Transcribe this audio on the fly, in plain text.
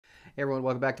Hey everyone,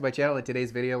 welcome back to my channel. In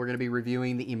today's video, we're going to be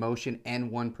reviewing the Emotn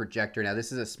N1 projector. Now,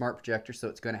 this is a smart projector, so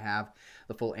it's going to have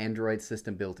the full Android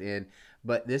system built in,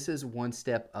 but this is one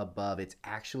step above. It's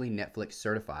actually Netflix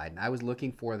certified, and I was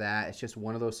looking for that. It's just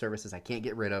one of those services I can't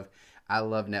get rid of. I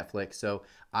love Netflix, so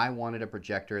I wanted a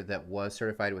projector that was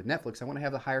certified with Netflix. I want to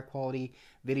have the higher quality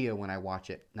video when I watch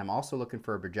it. And I'm also looking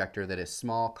for a projector that is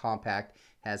small, compact,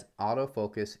 has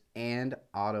autofocus and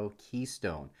auto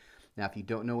keystone. Now, if you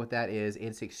don't know what that is,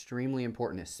 it's extremely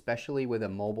important, especially with a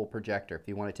mobile projector. If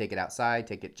you want to take it outside,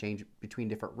 change between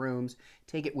different rooms,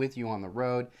 take it with you on the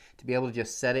road, to be able to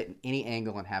just set it in any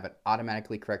angle and have it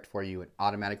automatically correct for you and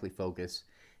automatically focus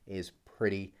is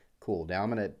pretty cool. Now, I'm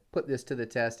going to put this to the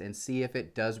test and see if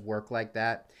it does work like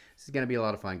that. This is going to be a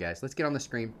lot of fun, guys. Let's get on the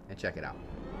screen and check it out.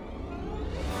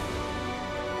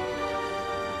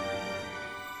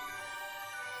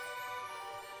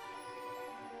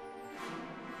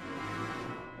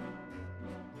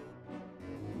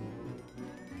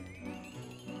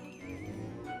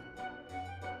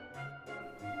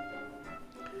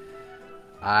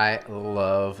 I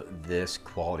love this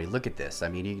quality. Look at this. I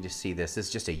mean, you can just see this. This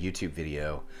is just a YouTube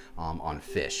video on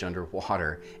fish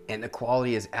underwater, and the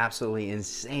quality is absolutely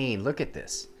insane. Look at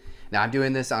this. Now, I'm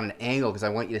doing this on an angle because I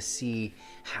want you to see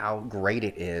how great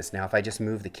it is. Now, if I just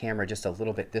move the camera just a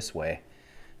little bit this way,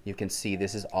 you can see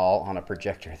this is all on a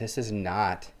projector. This is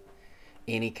not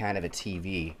any kind of a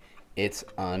TV. It's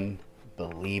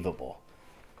unbelievable,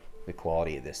 the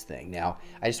quality of this thing. Now,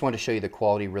 I just wanted to show you the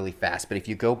quality really fast, but if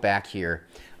you go back here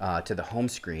to the home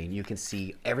screen, you can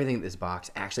see everything that this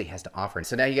box actually has to offer.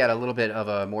 So now you got a little bit of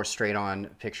a more straight-on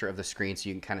picture of the screen, so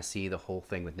you can kind of see the whole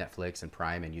thing with Netflix and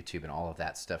Prime and YouTube and all of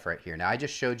that stuff right here. Now, I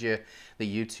just showed you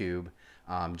the YouTube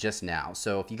just now.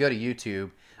 So if you go to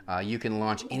YouTube, you can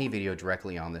launch any video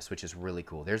directly on this, which is really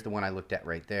cool. There's the one I looked at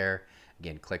right there.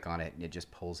 Again, click on it and it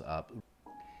just pulls up.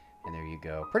 And there you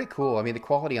go. Pretty cool. I mean, the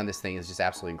quality on this thing is just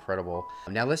absolutely incredible.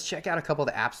 Now let's check out a couple of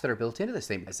the apps that are built into this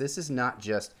thing. This is not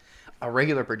just a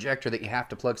regular projector that you have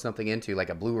to plug something into, like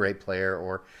a Blu-ray player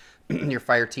or your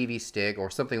Fire TV stick or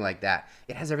something like that.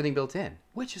 It has everything built in,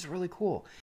 which is really cool.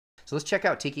 So let's check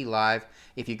out Tiki Live.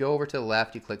 If you go over to the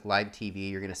left, you click Live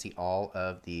TV, you're going to see all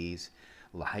of these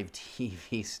live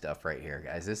TV stuff right here,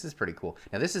 guys. This is pretty cool.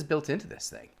 Now this is built into this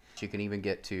thing. You can even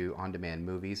get to on-demand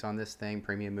movies on this thing,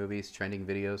 premium movies, trending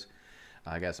videos.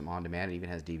 I got some on-demand. It even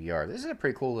has DVR. This is a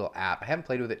pretty cool little app. I haven't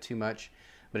played with it too much,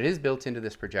 but it is built into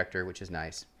this projector, which is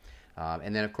nice.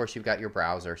 And then, of course, you've got your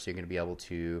browser, so you're going to be able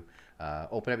to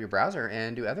open up your browser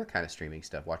and do other kind of streaming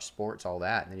stuff, watch sports, all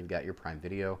that. And then you've got your Prime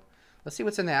Video. Let's see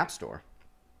what's in the App Store.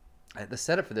 The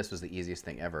setup for this was the easiest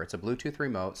thing ever. It's a Bluetooth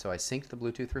remote, so I synced the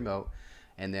Bluetooth remote,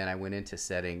 and then I went into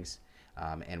settings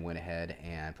and went ahead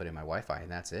and put in my Wi-Fi, and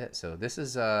that's it. So this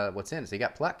is what's in. So you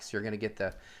got Plex. You're going to get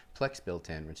the Plex built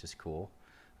in, which is cool.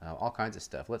 All kinds of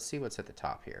stuff. Let's see what's at the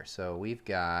top here. So we've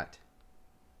got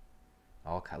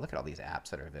look at all these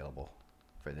apps that are available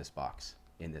for this box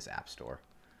in this app store.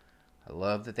 I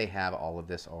love that they have all of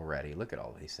this already. Look at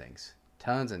all these things.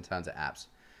 Tons and tons of apps.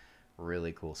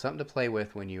 Really cool. Something to play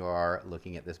with when you are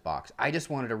looking at this box. I just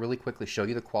wanted to really quickly show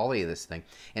you the quality of this thing.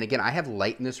 And again, I have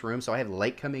light in this room, so I have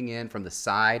light coming in from the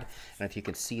side. I don't know if you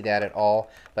can see that at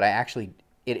all, but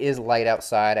it is light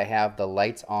outside. I have the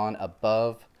lights on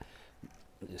above.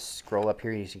 Just scroll up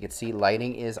here, as you can see,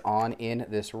 lighting is on in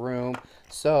this room.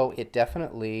 So you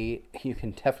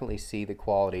can definitely see the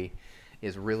quality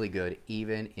is really good,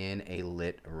 even in a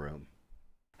lit room.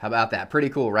 How about that? Pretty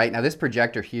cool, right? Now this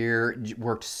projector here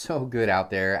worked so good out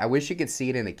there. I wish you could see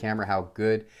it in the camera how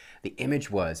good the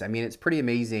image was. I mean, it's pretty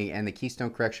amazing. And the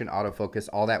keystone correction, autofocus,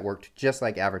 all that worked just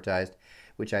like advertised,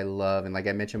 which I love. And like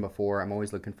I mentioned before, I'm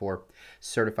always looking for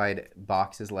certified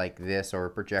boxes like this or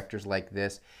projectors like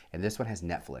this. And this one has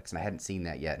Netflix, and I hadn't seen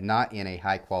that yet. Not in a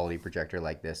high quality projector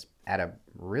like this at a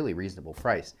really reasonable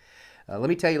price. Let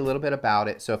me tell you a little bit about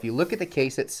it. So if you look at the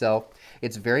case itself,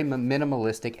 it's very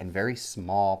minimalistic and very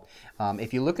small.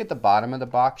 If you look at the bottom of the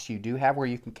box, you do have where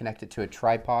you can connect it to a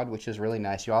tripod, which is really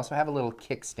nice. You also have a little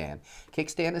kickstand.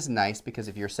 Kickstand is nice because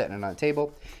if you're setting it on a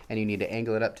table and you need to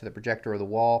angle it up to the projector or the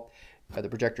wall, the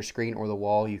projector screen or the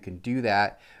wall, you can do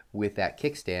that with that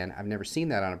kickstand. I've never seen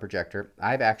that on a projector.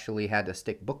 I've actually had to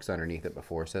stick books underneath it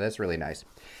before, so that's really nice.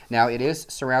 Now, it is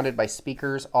surrounded by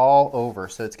speakers all over,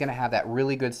 so it's going to have that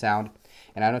really good sound.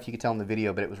 And I don't know if you could tell in the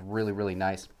video, but it was really, really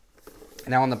nice.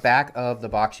 Now, on the back of the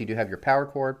box, you do have your power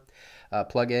cord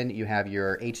plug-in. You have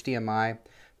your HDMI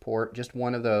port, just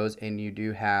one of those, and you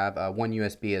do have one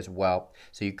USB as well.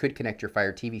 So you could connect your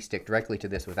Fire TV stick directly to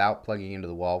this without plugging into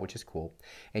the wall, which is cool.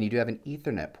 And you do have an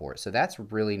Ethernet port, so that's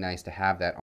really nice to have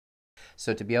that.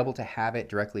 So to be able to have it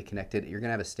directly connected, you're gonna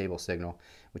have a stable signal,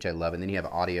 which I love. And then you have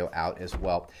audio out as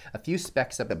well. A few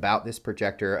specs up about this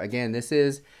projector. Again, this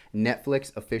is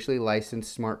Netflix officially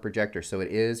licensed smart projector. So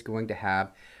it is going to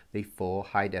have the full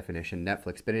high definition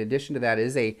Netflix. But in addition to that, it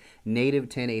is a native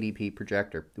 1080p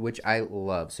projector, which I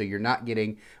love. So you're not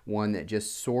getting one that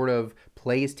just sort of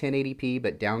plays 1080p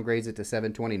but downgrades it to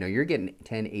 720. No, you're getting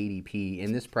 1080p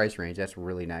in this price range. That's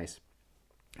really nice.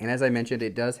 And as I mentioned,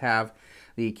 it does have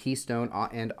the keystone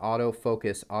and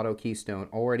autofocus auto keystone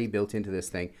already built into this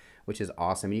thing, which is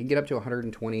awesome. You can get up to a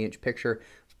 120-inch picture,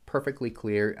 perfectly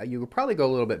clear. You could probably go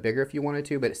a little bit bigger if you wanted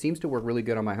to, but it seems to work really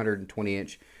good on my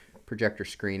 120-inch projector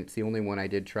screen. It's the only one I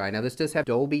did try. Now this does have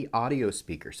Dolby audio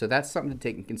speakers, so that's something to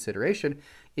take in consideration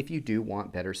if you do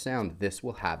want better sound. This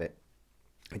will have it.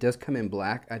 It does come in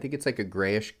black. I think it's like a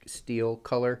grayish steel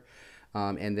color,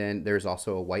 and then there's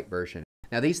also a white version.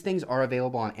 Now these things are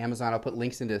available on Amazon. I'll put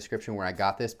links in the description where I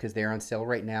got this because they're on sale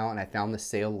right now, and I found the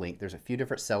sale link. There's a few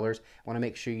different sellers. I want to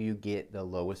make sure you get the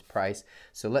lowest price,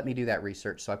 so let me do that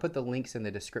research. So I put the links in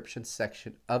the description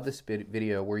section of this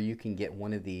video where you can get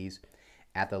one of these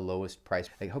at the lowest price.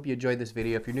 I hope you enjoyed this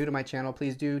video. If you're new to my channel,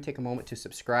 please do take a moment to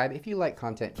subscribe if you like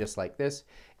content just like this.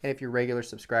 And if you're a regular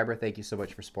subscriber, thank you so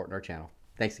much for supporting our channel.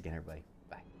 Thanks again, everybody.